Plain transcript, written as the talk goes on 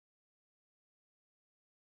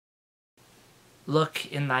Look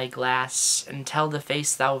in thy glass, and tell the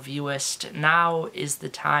face thou viewest, now is the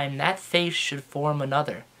time that face should form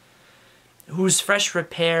another, whose fresh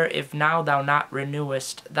repair if now thou not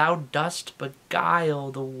renewest, thou dost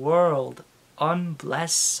beguile the world,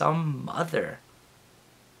 unblessome mother.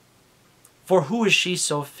 For who is she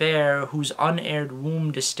so fair, whose unaired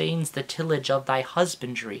womb disdains the tillage of thy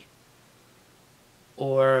husbandry?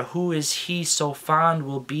 Or who is he so fond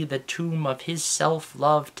will be the tomb of his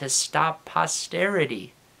self-love to stop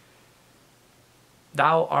posterity?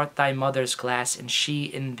 Thou art thy mother's glass, and she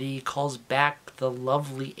in thee calls back the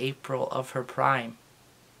lovely April of her prime.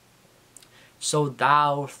 So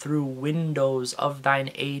thou through windows of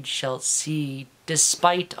thine age shalt see,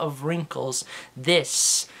 despite of wrinkles,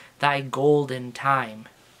 this thy golden time.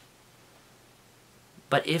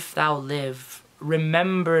 But if thou live,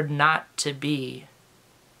 remember not to be,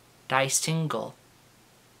 die single,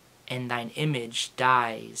 and thine image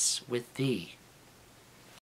dies with thee.